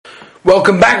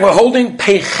Welcome back. We're holding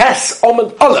Peiches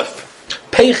Omid Aleph.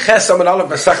 Peiches Omid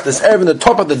Aleph Masechtas Erev in the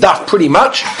top of the daf, pretty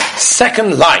much.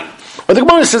 Second line. But the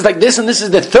Gemara says like this, and this is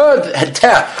the third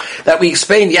heter that we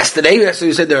explained yesterday. Yesterday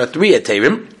we said there are three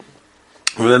heterim.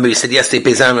 Remember we said yesterday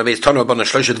Peizam Rabbeis Tanu Abana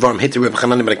Shloshet Dvarim Hitter Reb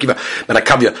Chanan Ben Akiva Ben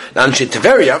Akavya Anshe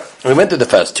Tiveria. We went through the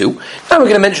first two. Now we're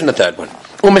going to mention the third one.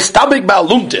 Umistabik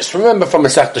Ba'aluntis. Remember from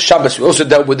Masechta Shabbos we also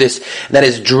dealt with this. And that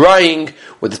is drying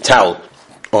with the towel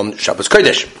on Shabbos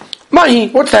Kodesh. Mahi,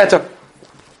 what's that?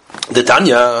 The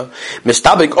Tanya,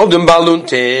 Mistabik Odum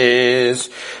Baluntis.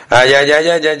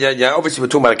 Obviously, we're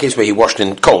talking about a case where he washed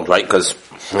in cold, right? Because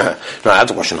I have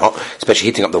to wash in hot, especially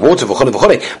heating up the water.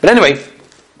 But anyway,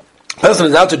 person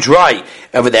is out to dry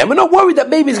over there. We're not worried that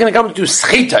baby is going to come to do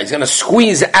schita. He's going to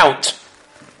squeeze out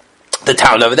the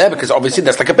towel over there because obviously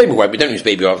that's like a baby wipe. We don't use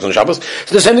baby wipes on Shabbos.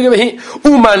 So the same thing over here.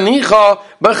 Umanicha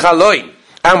b'chaloin.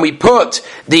 And we put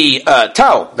the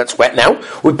towel that's wet now,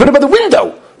 we put it by the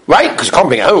window, right? Because you can't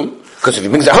bring it home. Because if he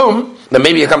brings it home, then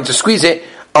maybe he'll come to squeeze it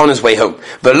on his way home.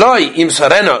 And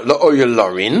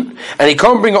he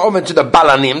can't bring it over to the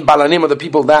balanim. Balanim are the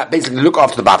people that basically look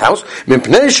after the bathhouse. They are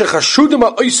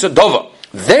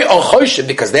choshesh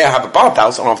because they have a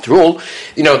bathhouse, and after all,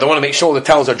 they want to make sure the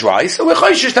towels are dry. So we're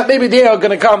choshesh that maybe they are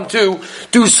going to come to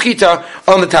do schita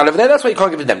on the towel over there. That's why you can't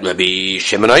give it them.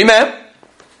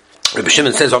 Rabbi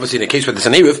Shimon says, obviously, in a case where there's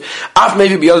an Eruv, af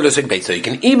maybe beyond the bait, so you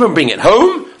can even bring it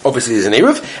home. Obviously, there's an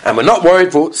Eruv, and we're not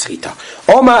worried for schita.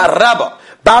 Oma Rabba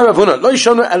Baravuna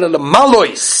Loishonu Elal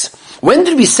Malois. When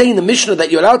did we say in the Mishnah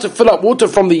that you're allowed to fill up water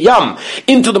from the yam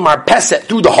into the marpeset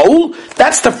through the hole?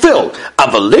 That's to fill.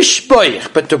 Avalish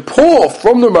boich, but to pour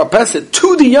from the marpeset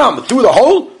to the yam through the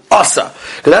hole. Asa.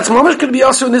 Because that's mamash going to be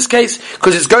asa in this case,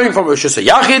 because it's going from Rosh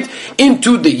Hashanah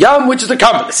into the yam, which is the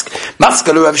Kabbalisk.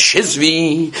 Maskalu of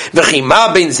Shizvi,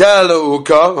 v'chima ben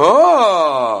zeluka.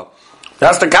 Oh,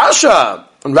 that's the kasha.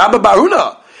 And Rabbi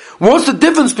Baruna. What's the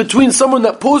difference between someone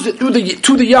that pours it to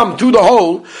the yam, through the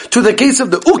hole, to the case of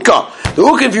the uka? The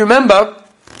uka, if you remember,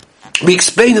 we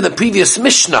explained in the previous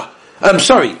Mishnah. I'm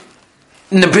sorry,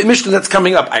 in the Mishnah that's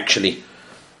coming up, actually.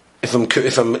 If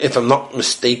I'm not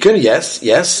mistaken, yes,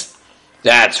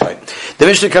 that's right. The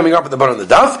Mishnah coming up at the bottom of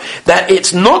the daf, that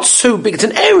it's not so big, it's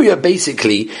an area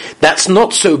basically, that's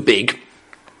not so big,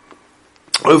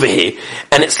 over here,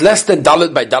 and it's less than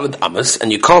daled by daled amas,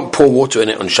 and you can't pour water in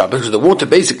it on Shabbos, because the water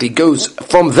basically goes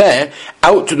from there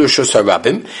out to the Rosh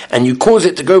Hashanah, and you cause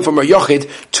it to go from a yochid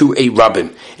to a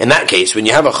rabbim. In that case, when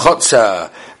you have a chotza,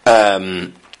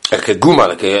 like a guma,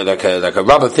 like a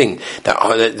rubber thing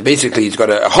that basically it's got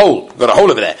a hole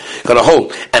over there,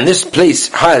 and this place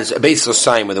has a basis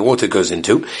sign where the water goes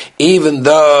into. Even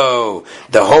though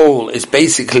the hole is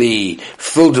basically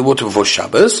filled with water before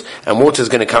Shabbos, and water is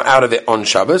going to come out of it on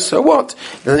Shabbos, so what?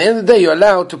 At the end of the day, you're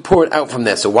allowed to pour it out from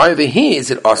there. So why over here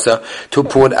is it asa to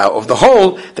pour it out of the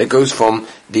hole that goes from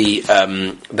the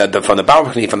from the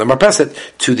balcony, from the marpeset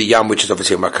to the yam, which is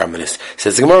obviously a makarmenis.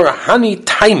 Says the Gemara, hani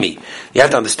taimi. You have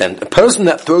to understand, a person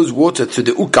that throws water to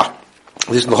the uka,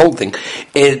 this is the whole thing,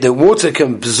 the water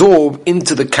can absorb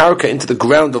into the karka, into the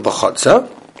ground of the chotza,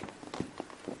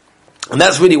 and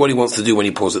that's really what he wants to do when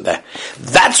he pours it there.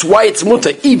 That's why it's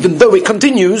mutter, even though it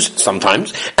continues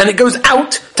sometimes, and it goes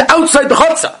out to outside the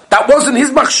chotza. That wasn't his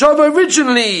machshava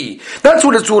originally. That's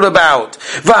what it's all about.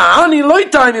 Va'ani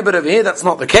loitaymi, but over here that's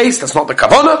not the case, that's not the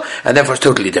kavanah, and therefore it's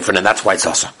totally different, and that's why it's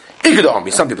asa.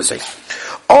 Some people say.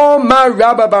 Don't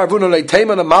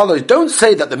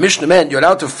say that the Mishnah meant you're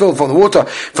allowed to fill from the water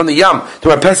from the yam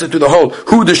to a pesach to the hole.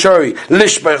 Who the shari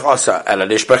lishbech asa ela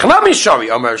lishbech nami shari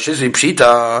Omer shizi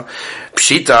pshita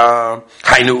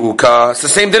hainu uka. It's the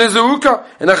same thing as the uka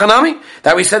in the chanami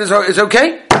that we said is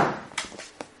okay.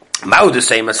 Mao the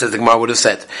same as the Gemara would have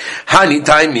said. Hani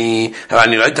taimi.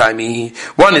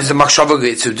 One is the machshava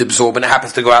it's to absorb and it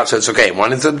happens to go out, so it's okay.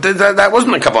 One is that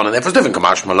wasn't a kavanah, therefore it's different.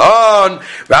 Kamash malon.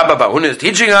 Rabbi Bahuna is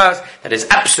teaching us that it's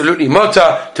absolutely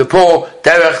mutter to pour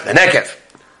derech the nekev.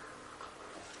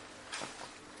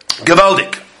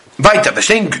 Gewaldik. Weiter.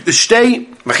 V'chein shtei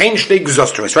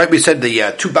gzostros. Right? We said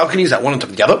the two balconies that one on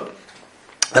top of the other.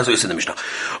 That's what we said in the Mishnah.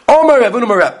 Omar Rab.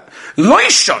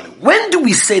 Loishon. When do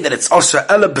we say that it's also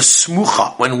ela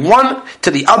besmucha? When one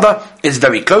to the other is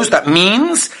very close, that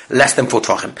means less than 4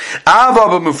 tvachim. Ava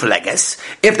b'mufleges.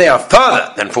 If they are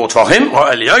further than 4 tvachim, or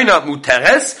elyoina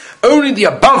muteres, only the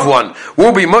above one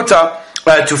will be mutter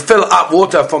to fill up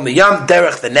water from the yam,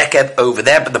 derech the nekeb over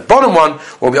there, but the bottom one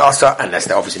will be asa, unless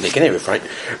they obviously make an eruv, right?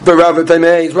 But Rav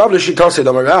Taimei, Rav L'Shitase,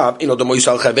 Damar Rav, the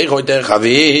Moisal Chavei derech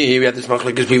Havi, we had this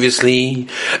machlokes previously.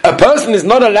 A person is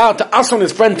not allowed to ask on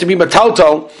his friend to be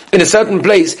mataltal in a certain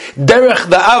place, derech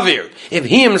the avir, if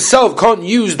he himself can't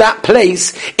use that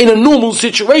place in a normal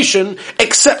situation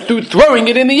except through throwing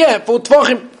it in the air for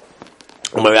tvachim?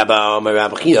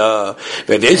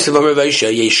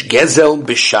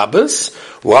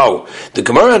 Wow, the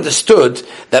Gemara understood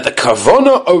that the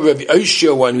kavana of Rav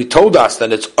Oshia, when we told us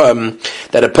that it's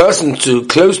that a person too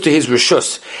close to his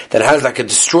rishus that has like a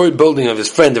destroyed building of his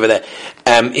friend over there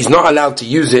is not allowed to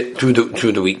use it through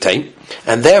the weekday,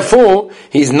 and therefore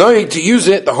he's not to use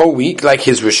it the whole week like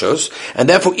his rishus, and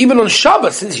therefore even on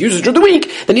Shabbos, since he uses it during the week,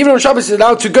 then even on Shabbos he's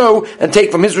allowed to go and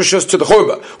take from his rishus to the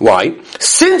chorba. Why?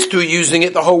 Since through using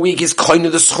it the whole week is kind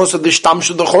of the schos of the shtamsh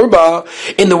of the chorba,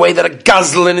 in the way that a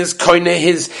gazlan is kind of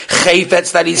his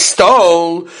chayfetz that he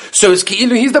stole, so it's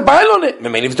ki'ilu he's the bail on it. I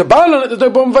mean, if it's the bail on it, there's no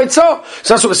problem vaytzah.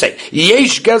 So that's what we say.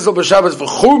 Yesh gezel b'Shabbos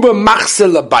v'churba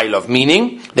machsel la'bailov,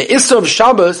 meaning the issa of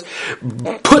Shabbos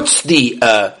puts the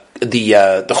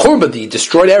churba, the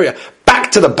destroyed area,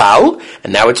 back to the Baal,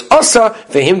 and now it's asa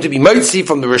for him to be motzi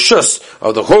from the rishus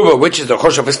of the churba, which is the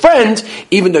chosh of his friend,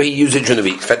 even though he used it during the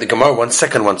week. In fact, the Gemara, one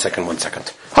second.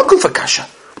 Hakul for kasha.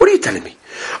 What are you telling me?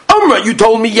 Amra, you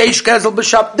told me yesh gazel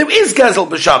b'Shabbos. There is gazel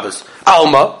b'Shabbos.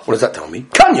 Alma, what does that tell me?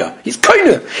 Kanya. He's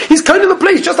kaina. He's kaina the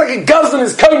place, just like a gazlan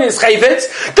is kaina is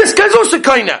chayvetz. This guy's also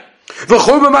kaina. But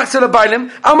then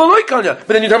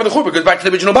you tell me the churba goes back to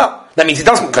the original Baal. That means he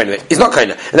doesn't kind of it. He's not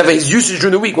kind of it. And therefore his usage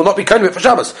during the week will not be kind of it for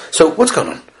Shabbos. So what's going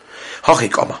on?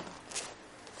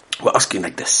 We're asking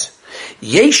like this.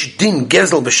 Yesh din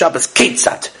gezel b'Shabbos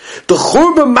ketzad. The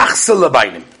churba machsel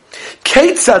l'baynim.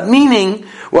 Ketzad meaning,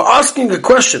 we're asking a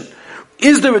question.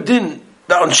 Is there a din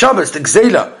that on Shabbos the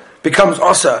gzela becomes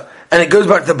asa and it goes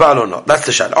back to the Baal or not? That's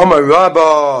the shad. Amar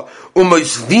Rabba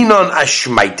u'moisvinon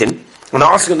ashmaitin. When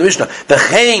I ask in the Mishnah, the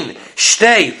chain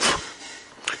stay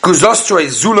kuzostroy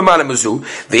zulaman muzu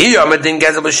v'iyam din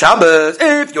gazel b'Shabbos.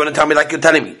 If you want to tell me like you're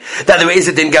telling me that there is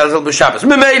a din gazel b'Shabbos,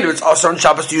 memelu it's also on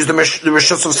Shabbos to use the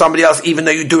rishus of somebody else, even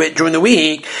though you do it during the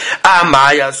week.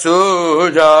 Amaya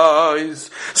sudais.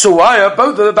 So why are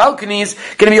both of the balconies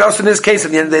going to be also in this case?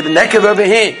 At the end of the day, the nekev over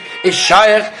here is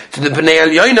shaykh to the bnei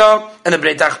elyoina and the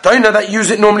bnei tachtoina that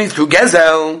use it normally through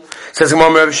gezel. Says the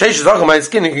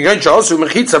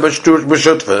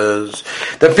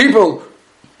people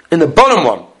in the bottom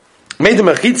one made the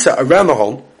mechitza around the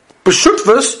hole,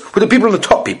 b'shutvas with the people in the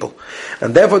top people,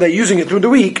 and therefore they're using it through the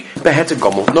week. Beheter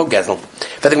gomel, no gezel.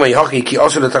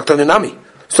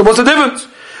 So what's the difference?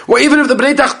 Well, even if the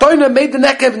bnei tachtoina made the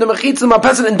nekev and the mechitza and the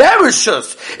person in their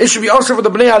rishus, it should be also for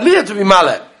the bnei aliyah to be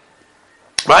maleh.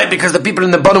 Right? Because the people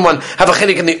in the bottom one have a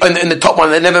chilik in the top one,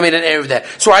 they never made an area there.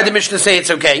 So why did the Mishnah say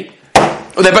it's okay?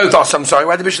 Oh, they're both awesome, I'm sorry.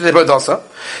 Why did the Mishnah say they're both awesome?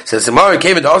 Says the Gemara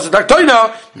came into also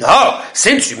Daktoina. No,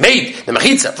 since you made the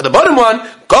mechitza for the bottom one,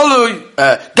 galui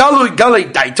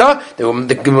daita, the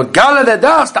gala the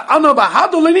das, the ano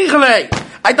bahadu lenichle.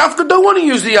 I don't want to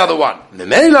use the other one. The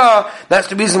Mela, that's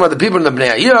the reason why the people in the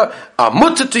Bnei Ayir are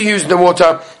mutter to use the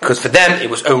water, because for them it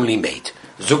was only made.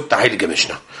 Zuk the Heilige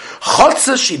Mishnah.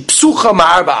 Chotza she psucha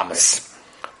ma'arba amas.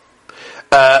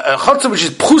 Chotza which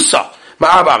is prusa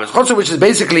ma'arba amas. Chotza which is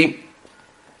basically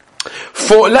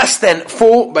for less than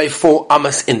 4 by 4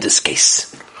 amas in this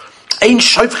case. Ein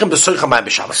shoyfchem b'soicha ma'ar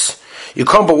b'Shabbos. You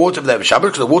can't put water there b'Shabbos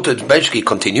because the water basically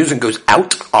continues and goes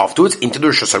out afterwards into the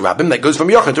Rosh Hashanah that goes from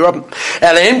Yochid to Rabbim.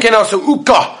 Elohim can also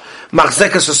uka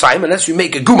machzeka sosayim unless you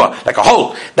make a guma, like a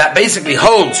hole, that basically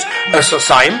holds a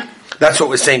sosayim. That's what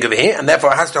we're saying over here, and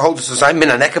therefore it has to hold the sosayim min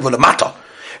hanekav u'lamata.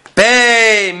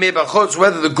 Bei mibachutz,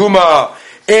 whether the guma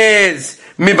is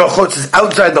mibachutz is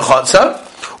outside the chotza,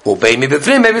 or bei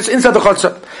mibafrim, maybe it's inside the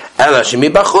chotza. Ela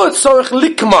shemibachutz sorech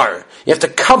likmar. You have to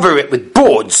cover it with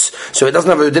boards, so it doesn't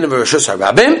have a din of a Rosh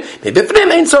Hashanah.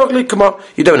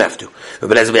 You don't have to.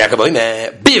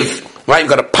 Biv, right? You've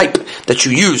got a pipe that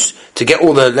you use to get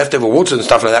all the leftover water and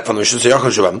stuff like that from the Rosh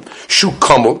Hashanah. Shu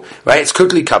kamu, right? It's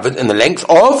quickly covered in the length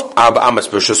of Arba Amas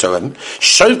Rosh Hashanah.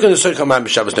 Shavkan Soicha Man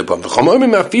b'Shabbos no problem.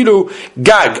 V'chomorim afilu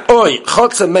gag oy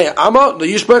chotza mei ama the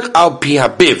yishbek al pi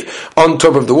habiv on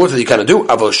top of the water that you cannot do.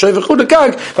 Avol shavchu the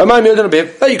gag v'mayim yodan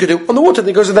habiv that you could do on the water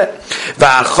that goes in there.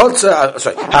 V'achotza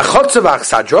hachotza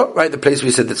v'achsadra, right? The place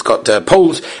we said it's got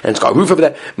poles and it's got a roof over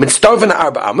there. Mitzdarven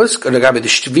Arba Amas legabe the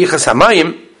shvichas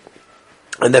hamayim.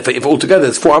 And therefore, if altogether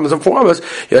there's 4 amas and 4 amas,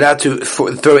 you're allowed to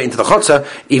throw it into the chotza,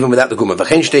 even without the guma.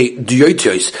 V'chenstei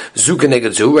duyotios zuka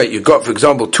negazu, right? You've got, for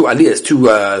example, 2 aliyahs, 2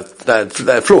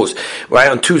 floors, right?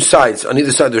 On 2 sides, on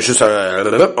either side of the rishus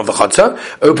of the chotza,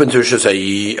 open to the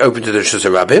rishus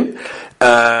rabbim.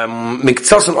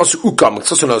 Miktsason also uka,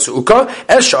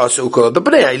 esha also uka. The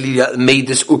bnei aliyah made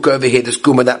this uka over here, this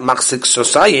guma that machzik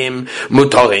sosayim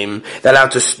mutarim. They're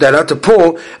allowed to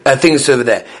pour things over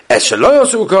there. Esha lo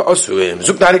also uka osuim.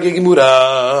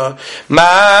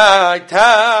 My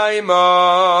time.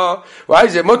 Why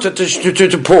is it mutter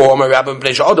to pour my rabbi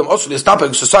pleasure Adam also the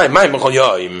stopping society my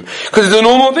because it's a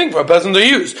normal thing for a person to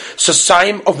use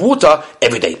society of water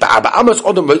every day. But Amos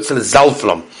Adam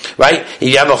zalflam, right? If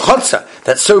you have a chotza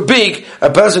that's so big, a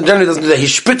person generally doesn't do that. He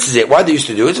spritzes it. Why they used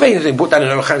to do it? It's very interesting. Put that in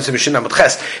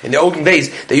the olden days,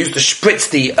 they used to spritz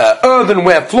the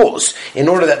earthenware floors in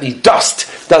order that the dust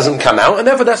doesn't come out, and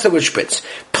therefore that's the word spritz.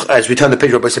 As we turn the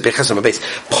page, if it's a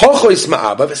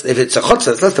chotza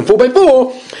that's less than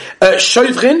 4x4,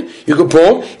 shoivrin, you can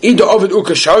pour either ovid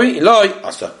ukashawi ilai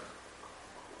asa.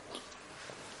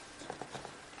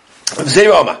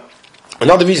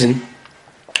 Another reason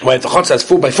why if the chotza has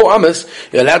 4x4 amas,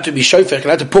 you're allowed to be shofech, you're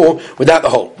allowed to pour without the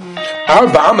hole.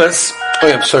 Arba amas. Oh,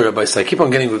 yeah, I'm sorry, Rabbi. I keep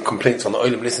on getting complaints on the oil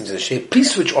listening to the share.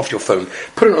 Please switch off your phone.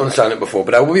 Put it on silent before.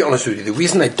 But I will be honest with you. The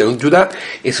reason I don't do that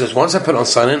is because once I put it on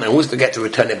silent, I always forget to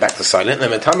return it back to silent. And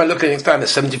by the time I look at it next time,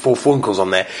 there's 74 phone calls on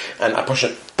there, and I push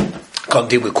it. Can't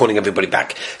deal with calling everybody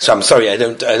back. So I'm sorry, I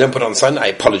don't put it on silent. I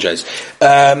apologize.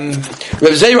 Rav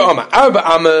Zera Amar, Arba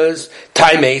Amas,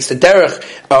 Taimes, the derech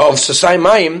of Sosai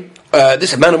Mayim.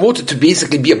 This amount of water to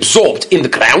basically be absorbed in the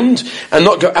ground and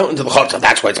not go out into the chotza.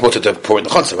 That's why it's water to pour in the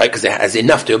chotza, right? Because it has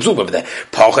enough to absorb over there.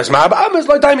 It's not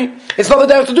the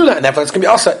derech to do that, and therefore it's going to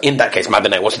be also in that case.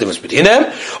 What's the difference between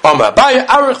them? Well,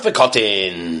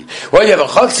 you have a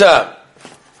chotza.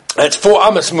 It's 4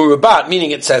 amas murubat,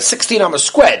 meaning it's 16 amas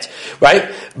squared,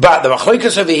 right? But the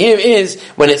machlokas over here is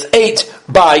when it's 8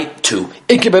 by 2.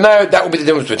 That will be the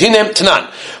difference between them.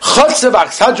 Tanan. Chotze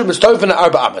v'achsadru mistofen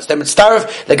arba amas. Then it's starv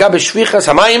legabe shvichas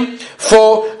hamayim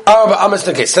for arba amas.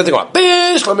 Okay, setting up.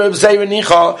 According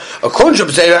to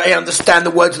B'Zeira, I understand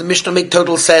the words of the Mishnah make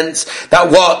total sense.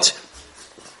 That what?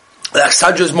 The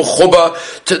Achsadra is mechuba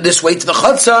to this way to the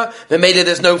Chotza. They made it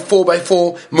there's no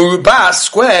 4x4 murubah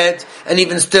squared, and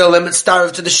even still them it's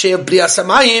starved to the share Brias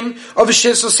Hamayim of a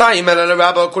share Sosayim. And a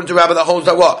rabbi, according to rabbi, that holds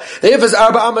that what? If his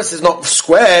Arba Amas is not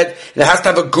squared, it has to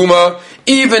have a guma.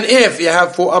 Even if you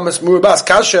have 4 Amas murubahs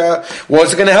kasha,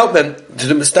 what's it going to help them? To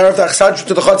the starve the Achsadra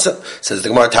to the Chotza. Says the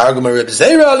Gemara Targum Reb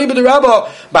Zera liba the rabbi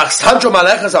B'Achsadra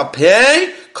malechas al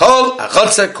pei kol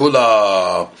achotza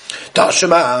kula.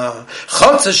 Tashema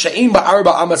chotza she'im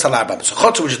ba'arba amas al arba. So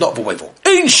chotza which is not 4x4.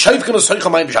 Ein shayf k'no soich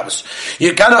hamayim b'Shabbos.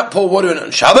 You cannot pour water in on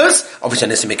Shabbos. Obviously,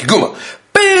 unless you make a guma.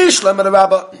 Bishlam and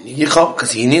rabba yicham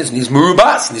because he needs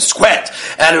murubas and he's squared.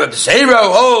 And Reb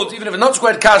Zera holds even if it's not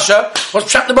squared kasha,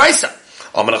 what's trapped the brisa?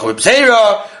 That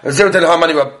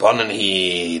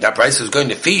price is going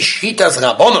to fish Shitas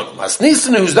Rabbanon.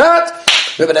 Masnissen, who's that?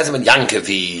 Rebbe Eliezer ben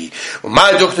Yankevi.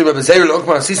 My doctor Rebbe Zera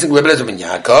Lokman Masnissen Rebbe Eliezer ben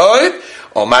Yaakov.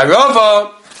 Or my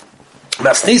Rava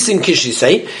Masnissen Kishi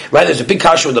say, right? There's a big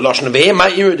kasha with the lashon over here. My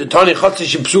ear the Tani Chotze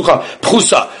Shibsucha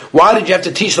Prusa. Why did you have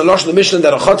to teach the lashon of the Mishnah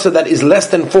that a chotze that is less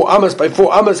than 4 amas by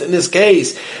 4 amas in this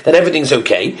case that everything's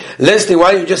okay? Leslie,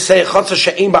 why don't you just say chotze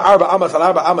she'im ba'arba amas al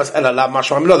arba amas and ala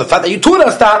mashma? The fact that you taught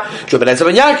us that, Rebbe Eliezer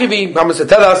ben Yaakov promised to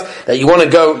tell us that you want to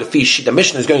go to fish. The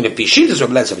Mishnah is going to fish Shitas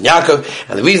Rebbe Eliezer ben Yaakov,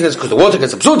 and the reason is because the water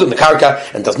gets absorbed in the karka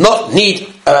and does not need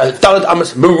daled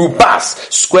amas murubas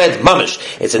squared mamish.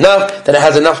 It's enough that it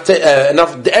has enough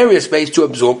the area space to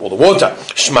absorb all the water.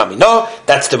 Shmami, no,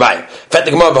 that's the right. Fact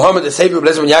the Gemara Bahamad the Savior Rebbe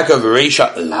Eliezer ben Yaakov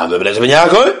Reisha La Rebbe Eliezer ben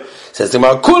Yaakov says the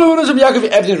Gemara Kula Rebbe Eliezer ben Yaakov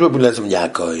everything's Rebbe Eliezer ben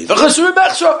Yaakov. The Chasur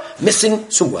Bechsha missing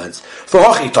some words for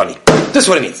Hochi Tani. This is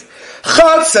what it means.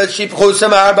 Chotza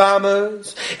shipchusam arba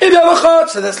amas. If you have a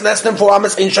chotza that's less than 4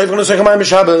 amas, in shayvkin or sechamayim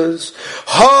b'Shabbos.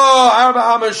 Ha arba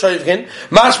amas shayvkin.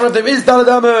 Mashma if there is daled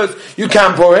amas, you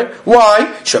can pour it. Why?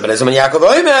 Rebbe Eliezer ben Yaakov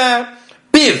oimer.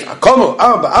 Biv akomu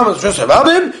arba amas just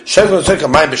abim shayvkin or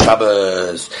sechamayim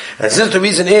b'Shabbos. And since the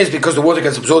reason is because the water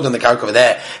gets absorbed in the karka over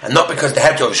there, and not because they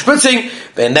had to have spritzing,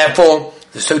 then therefore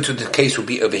so too the case will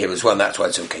be over here as well, and that's why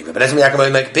it's okay. But as we have a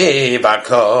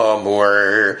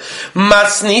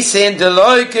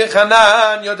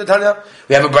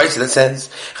brisa that says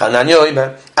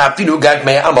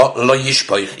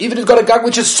even if it's got a gag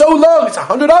which is so long, it's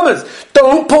 100 amas,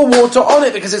 don't pour water on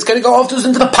it because it's going to go afterwards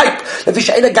into the pipe.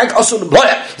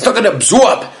 It's not going to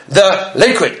absorb the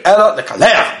liquid, the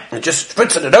kaleh. It just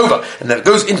spritzing it over, and then it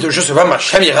goes into the Shus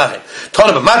Hashem Yerachim.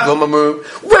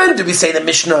 When do we say in the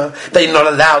Mishnah that you're not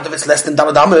allowed if it's less than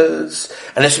daled amas,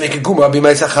 unless you make a guma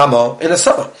b'meisachama in the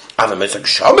summer?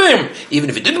 Even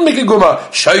if you didn't make a guma,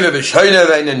 shoyve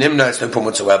v'shoyne in a nimna, it's no problem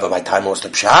whatsoever. My time was the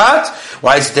pshat.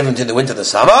 Why is it different in the winter, the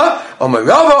summer?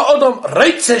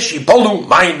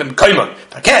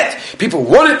 People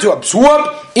wanted to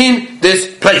absorb in this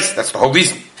place. That's the whole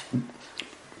reason.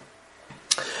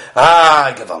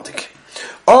 Gewaltig.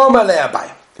 What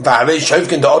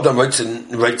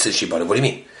do you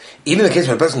mean? even in the case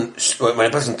when a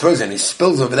person throws it and he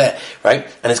spills over there, right?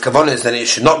 And his kavanah is that it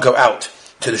should not go out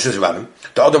to the Shuz Rabbim.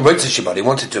 The Adam wrote to Shibad, he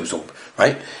wanted to absorb,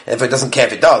 right? And if it doesn't care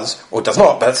if it does, or it does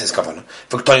not, but that's his kavanah.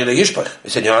 He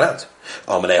said, you're not allowed.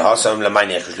 No.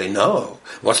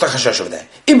 What's the chashash over there?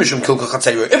 If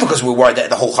because we're worried that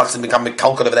the whole chutz has become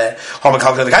kalkal over there,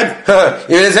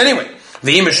 here it is anyway.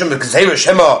 People are going to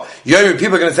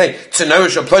say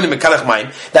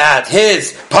that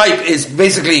his pipe is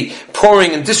basically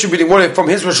pouring and distributing water from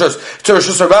his rishus to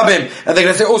Rishus Rabbim, and they're going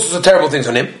to say all sorts of terrible things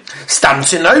on him.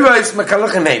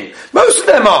 Most of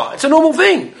them are. It's a normal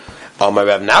thing.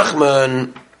 Rav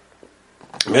Nachman.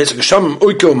 In other words,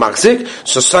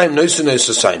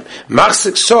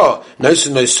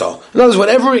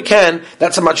 whatever it can,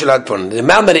 that's how much you're allowed to put on. The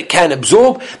amount that it can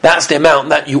absorb, that's the amount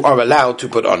that you are allowed to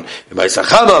put on. Sorry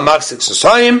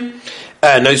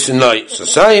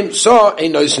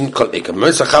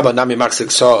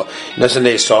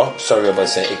about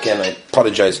saying again, I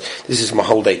apologize. This is my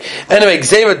whole day. Anyway, no,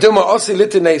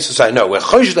 we're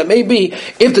chosh that maybe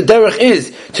if the derech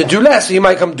is to do less, so you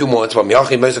might come do more. That's what so you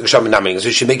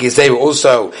should make it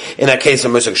also in that case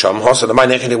of Moshe Gesham. What's the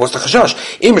chashash?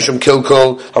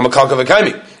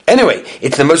 Anyway,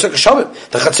 it's the Moshe Geshamim.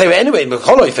 The Chatzera anyway,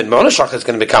 Mecholoif and Monashach is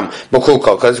going to become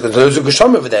Mokulkol, because those are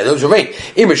Geshamim over there, those are rain.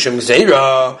 Imishim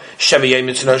Zeira, Shemiyah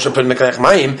Mitzvah, Put Mekalech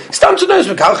Mayim, Stam to those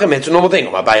Mekalchem, it's a normal thing.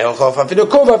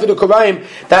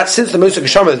 That since the Moshe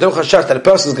Geshamim, there's no Chashash that a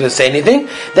person is going to say anything,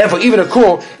 therefore even a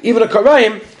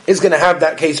Korayim is going to have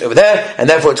that case over there, and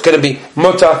therefore it's going to be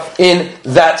Muta in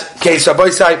that case. So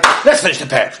both sides, let's finish the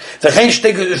parak.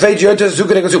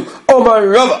 Oh my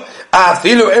Rava.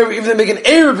 Even they make an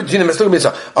error between them, still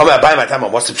mitzvah. By my time,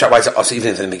 what's the pshat? Why is it also even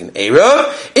if they make an error?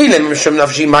 There's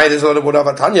a lot of word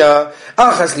of Tanya.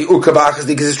 Achasli ukaba,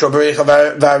 achasli gizis roberecha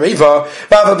v'areva,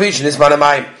 v'avabichin is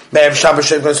manamai. You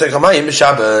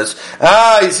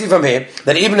see from here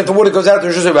that even if the water goes out to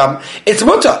Rishus Rabbim, it's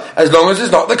mutter, as long as it's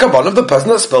not the kavan of the person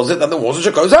that spills it, that the water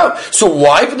just goes out. So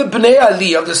why for the Bnei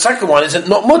Ali of the second one is it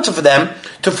not mutter for them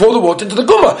to pour the water into the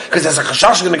guma? Because there's a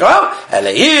chashash going to go out.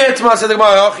 This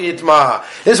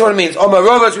is what it means. Oh my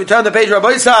Rovas, we turn the page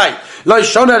Rabbi side.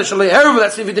 Let's see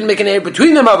if you didn't make an error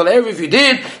between them. If you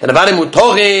did, then to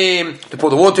pour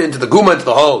the water into the guma, into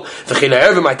the hole.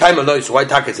 My time alone, so why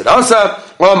take it asa?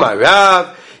 Oh my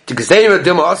Rav. The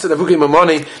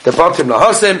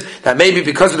that maybe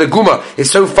because of the guma is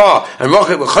so far and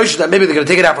that maybe they're going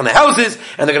to take it out from the houses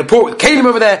and they're going to pour it with kalim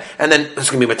over there and then it's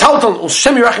going to be metalton all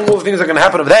the things that are going to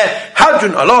happen over there.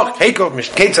 Hadrun alok heikov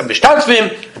mishketzam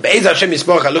b'shtatzvim be'ez Hashem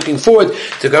Yisborach are looking forward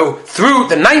to go through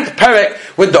the 9th parak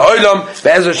with the olam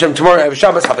be'ez Hashem tomorrow. Have a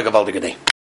Shabbos. Have a gavaldige day.